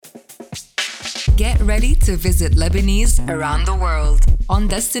Get ready to visit Lebanese around the world on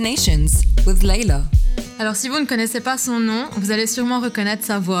Destinations with Layla. Alors si vous ne connaissez pas son nom, vous allez sûrement reconnaître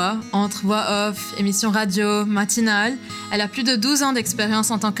sa voix. Entre voix off, émission radio, matinale, elle a plus de 12 ans d'expérience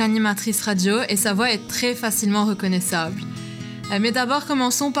en tant qu'animatrice radio et sa voix est très facilement reconnaissable. Mais d'abord,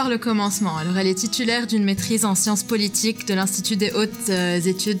 commençons par le commencement. Alors, elle est titulaire d'une maîtrise en sciences politiques de l'Institut des hautes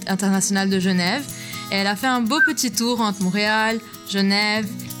études internationales de Genève. Et elle a fait un beau petit tour entre Montréal, Genève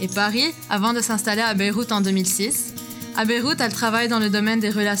et Paris avant de s'installer à Beyrouth en 2006. À Beyrouth, elle travaille dans le domaine des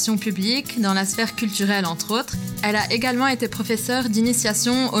relations publiques, dans la sphère culturelle entre autres. Elle a également été professeure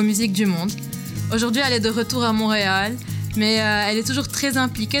d'initiation aux musiques du monde. Aujourd'hui, elle est de retour à Montréal, mais elle est toujours très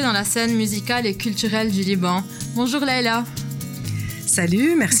impliquée dans la scène musicale et culturelle du Liban. Bonjour Layla.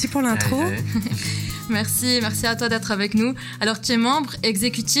 Salut, merci pour l'intro. Merci à toi d'être avec nous. Alors, tu es membre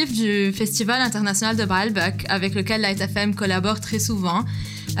exécutif du Festival international de Baalbek, avec lequel la FM collabore très souvent.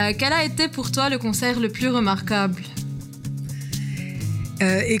 Quel a été pour toi le concert le plus remarquable ?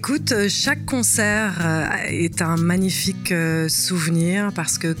 Écoute, chaque concert est un magnifique souvenir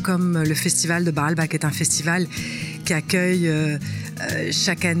parce que comme le Festival de Baalbek est un festival qui accueille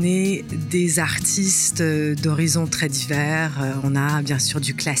chaque année des artistes d'horizons très divers. On a bien sûr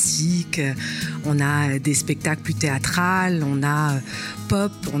du classique, on a des spectacles plus théâtrales, on a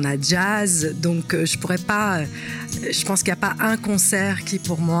pop, on a jazz. Donc je pense qu'il n'y a pas un concert qui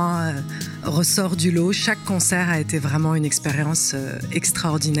pour moi ressort du lot. Chaque concert a été vraiment une expérience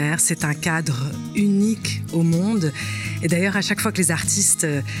extraordinaire. C'est un cadre unique au monde. Et d'ailleurs, à chaque fois que les artistes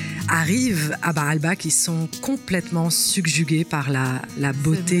arrivent à Baalbek, ils sont complètement subjugués par la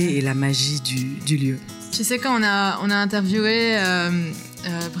beauté et la magie du lieu. Tu sais, quand on a interviewé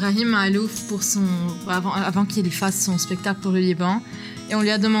Brahim Alouf avant qu'il fasse son spectacle pour le Liban, et on lui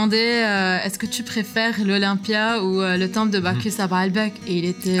a demandé est-ce que tu préfères l'Olympia ou le temple de Bacchus à Baalbek, et il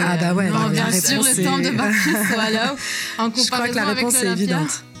était bien sûr le temple de Bacchus, voilà, en comparaison. Je crois que la réponse est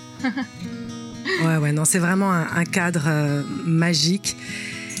évidente. Non, c'est vraiment un cadre magique.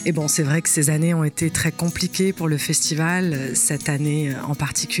 Et bon, c'est vrai que ces années ont été très compliquées pour le festival, cette année en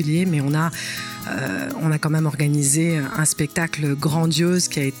particulier, mais on a quand même organisé un spectacle grandiose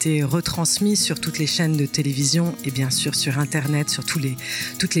qui a été retransmis sur toutes les chaînes de télévision et bien sûr sur Internet, sur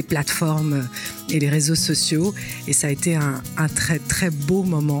toutes les plateformes et les réseaux sociaux. Et ça a été un très, très beau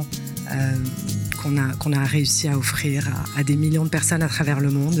moment qu'on a réussi à offrir à des millions de personnes à travers le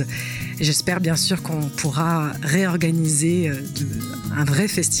monde. Et j'espère bien sûr qu'on pourra réorganiser un vrai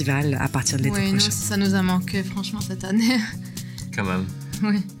festival à partir de l'été prochain. Oui, ça nous a manqué franchement cette année. Quand même.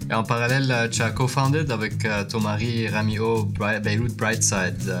 Oui. Et en parallèle, tu as co-founded avec ton mari Rami O Beyrouth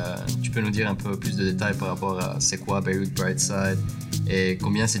Brightside. Tu peux nous dire un peu plus de détails par rapport à c'est quoi Beyrouth Brightside et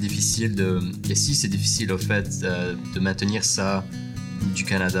combien c'est difficile et si c'est difficile au fait de maintenir ça du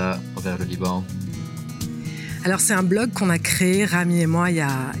Canada vers le Liban? Alors c'est un blog qu'on a créé, Rami et moi, il y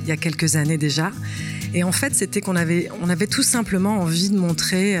a quelques années déjà. Et en fait, c'était qu'on avait tout simplement envie de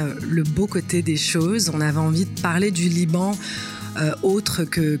montrer le beau côté des choses. On avait envie de parler du Liban autre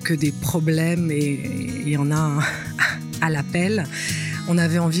que des problèmes, et il y en a à l'appel. On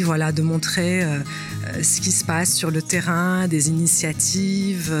avait envie de montrer ce qui se passe sur le terrain, des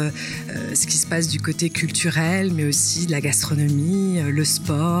initiatives, ce qui se passe du côté culturel, mais aussi de la gastronomie, le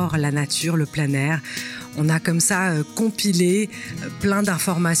sport, la nature, le plein air. On a comme ça compilé plein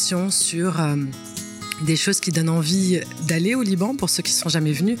d'informations sur des choses qui donnent envie d'aller au Liban pour ceux qui ne sont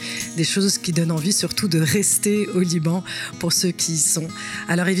jamais venus, des choses qui donnent envie surtout de rester au Liban pour ceux qui y sont.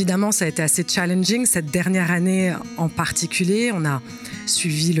 Alors évidemment, ça a été assez challenging cette dernière année en particulier. On a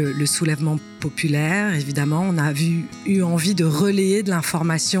suivi le soulèvement populaire, évidemment. On a eu envie de relayer de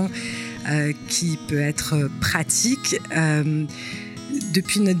l'information qui peut être pratique.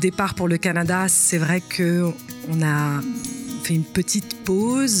 Depuis notre départ pour le Canada, c'est vrai qu'on a fait une petite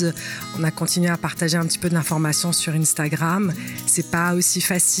pause. On a continué à partager un petit peu de l'information sur Instagram. C'est pas aussi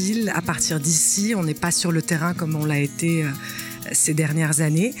facile à partir d'ici. On n'est pas sur le terrain comme on l'a été ces dernières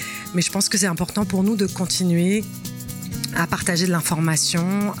années. Mais je pense que c'est important pour nous de continuer à partager de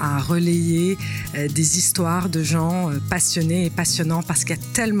l'information, à relayer des histoires de gens passionnés et passionnants parce qu'il y a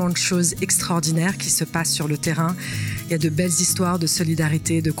tellement de choses extraordinaires qui se passent sur le terrain. Il y a de belles histoires de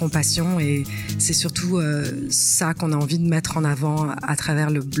solidarité, de compassion et c'est surtout ça qu'on a envie de mettre en avant à travers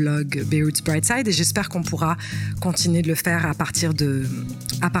le blog Beyrouth Brightside et j'espère qu'on pourra continuer de le faire à partir de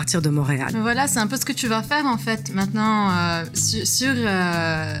Montréal. Voilà, c'est un peu ce que tu vas faire en fait maintenant sur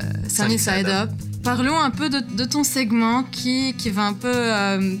Sunny Side Up. Parlons un peu de ton segment qui va un peu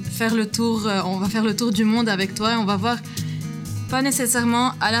faire le tour. On va faire le tour du monde avec toi et on va voir pas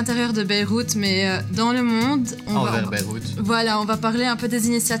nécessairement à l'intérieur de Beyrouth, mais dans le monde. Envers Beyrouth. Voilà, on va parler un peu des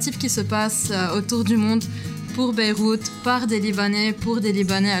initiatives qui se passent autour du monde pour Beyrouth, par des Libanais, pour des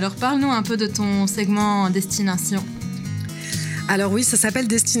Libanais. Alors parle-nous un peu de ton segment Destination. Alors oui, ça s'appelle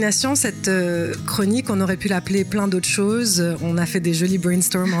Destination, cette chronique. On aurait pu l'appeler plein d'autres choses. On a fait des jolis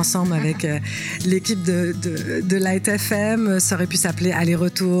brainstorms ensemble avec l'équipe de Light FM. Ça aurait pu s'appeler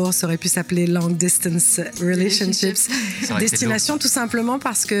Aller-retour, ça aurait pu s'appeler Long Distance Relationships. Destination, tout simplement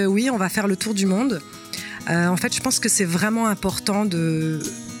parce que oui, on va faire le tour du monde. En fait, je pense que c'est vraiment important de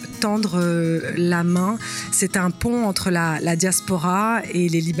tendre la main. C'est un pont entre la diaspora et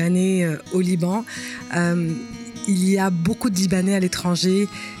les Libanais au Liban. Il y a beaucoup de Libanais à l'étranger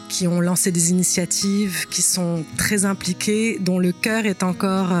qui ont lancé des initiatives, qui sont très impliqués, dont le cœur est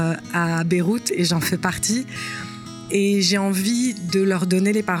encore à Beyrouth, et j'en fais partie. Et j'ai envie de leur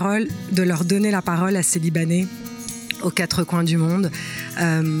donner la parole à ces Libanais aux quatre coins du monde.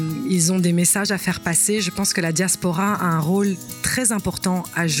 Ils ont des messages à faire passer. Je pense que la diaspora a un rôle très important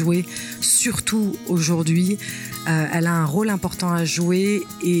à jouer, surtout aujourd'hui. Elle a un rôle important à jouer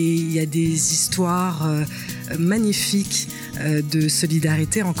et il y a des histoires magnifiques de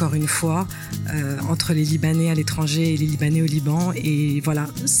solidarité, encore une fois, entre les Libanais à l'étranger et les Libanais au Liban. Et voilà,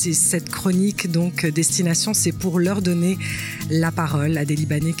 c'est cette chronique, donc Destination, c'est pour leur donner la parole à des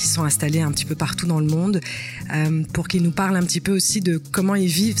Libanais qui sont installés un petit peu partout dans le monde, pour qu'ils nous parlent un petit peu aussi de comment ils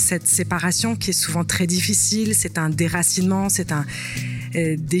vivent cette séparation qui est souvent très difficile. C'est un déracinement, c'est un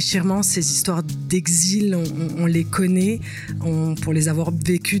déchirement. Ces histoires d'exil, on les connaît, pour les avoir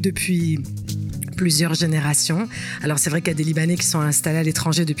vécues depuis plusieurs générations. Alors c'est vrai qu'il y a des Libanais qui sont installés à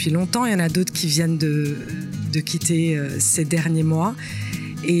l'étranger depuis longtemps, il y en a d'autres qui viennent de quitter ces derniers mois.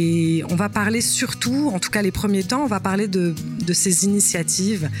 Et on va parler surtout, en tout cas les premiers temps, on va parler de ces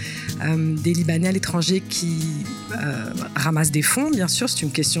initiatives des Libanais à l'étranger qui ramassent des fonds, bien sûr, c'est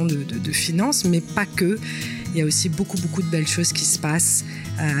une question de finances, mais pas que. Il y a aussi beaucoup de belles choses qui se passent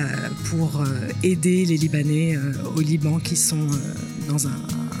pour aider les Libanais au Liban qui sont dans un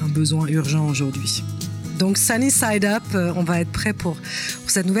besoin urgent aujourd'hui. Donc Sunny Side Up, on va être prêt pour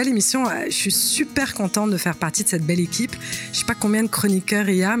cette nouvelle émission. Je suis super contente de faire partie de cette belle équipe. Je ne sais pas combien de chroniqueurs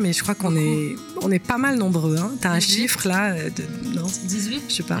il y a, mais je crois qu'on est pas mal nombreux. Hein. Tu as un chiffre là non 18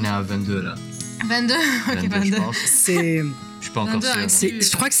 Je sais pas. On est à 22 là. 22 Ok, 22. Je pense. Je suis pas encore sûr.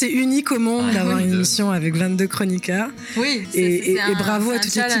 Je crois que c'est unique au monde d'avoir une émission avec 22 chroniqueurs. Oui, et bravo à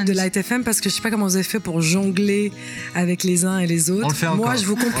toute l'équipe de Light FM, parce que je sais pas comment vous avez fait pour jongler avec les uns et les autres. On le fait encore. Moi, je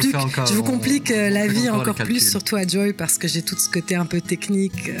vous complique la vie encore plus, surtout à Joy, parce que j'ai tout ce côté un peu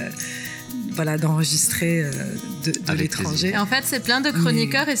technique. Voilà, d'enregistrer de l'étranger. Et en fait, c'est plein de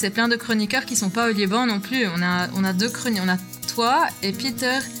chroniqueurs et c'est plein de chroniqueurs qui sont pas au Liban non plus. On a deux chroniqueurs. On a toi et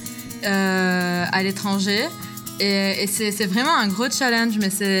Peter à l'étranger. Et c'est vraiment un gros challenge, mais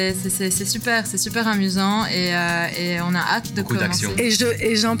c'est super amusant et on a hâte de commencer.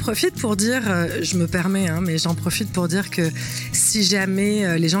 Et j'en profite pour dire, je me permets, mais j'en profite pour dire que si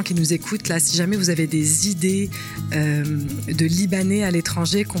jamais les gens qui nous écoutent là, si jamais vous avez des idées de Libanais à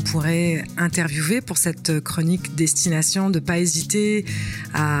l'étranger qu'on pourrait interviewer pour cette chronique Destination, de pas hésiter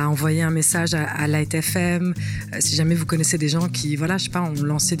à envoyer un message à Light FM. Si jamais vous connaissez des gens qui, voilà, je sais pas, ont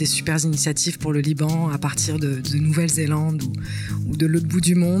lancé des super initiatives pour le Liban à partir de Nouvelle-Zélande ou de l'autre bout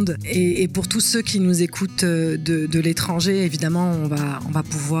du monde. Et pour tous ceux qui nous écoutent de l'étranger, évidemment, on va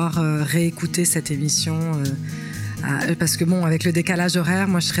pouvoir réécouter cette émission parce que bon, avec le décalage horaire,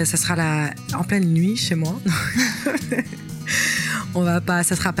 moi ça sera en pleine nuit chez moi.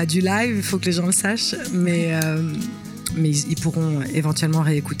 Ça sera pas du live, il faut que les gens le sachent, mais ils pourront éventuellement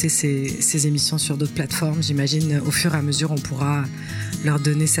réécouter ces émissions sur d'autres plateformes. J'imagine au fur et à mesure, on pourra leur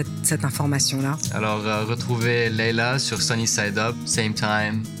donner cette information-là. Alors, retrouvez Leila sur Sunny Side Up, same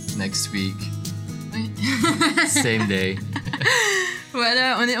time, next week. Oui. Same day.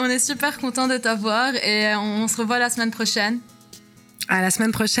 Voilà, on est super contents de t'avoir et on se revoit la semaine prochaine. À la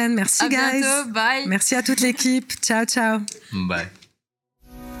semaine prochaine, merci guys. À bientôt, bye. Merci à toute l'équipe, ciao. Bye.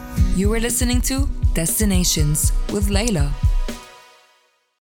 You were listening to Destinations with Leila.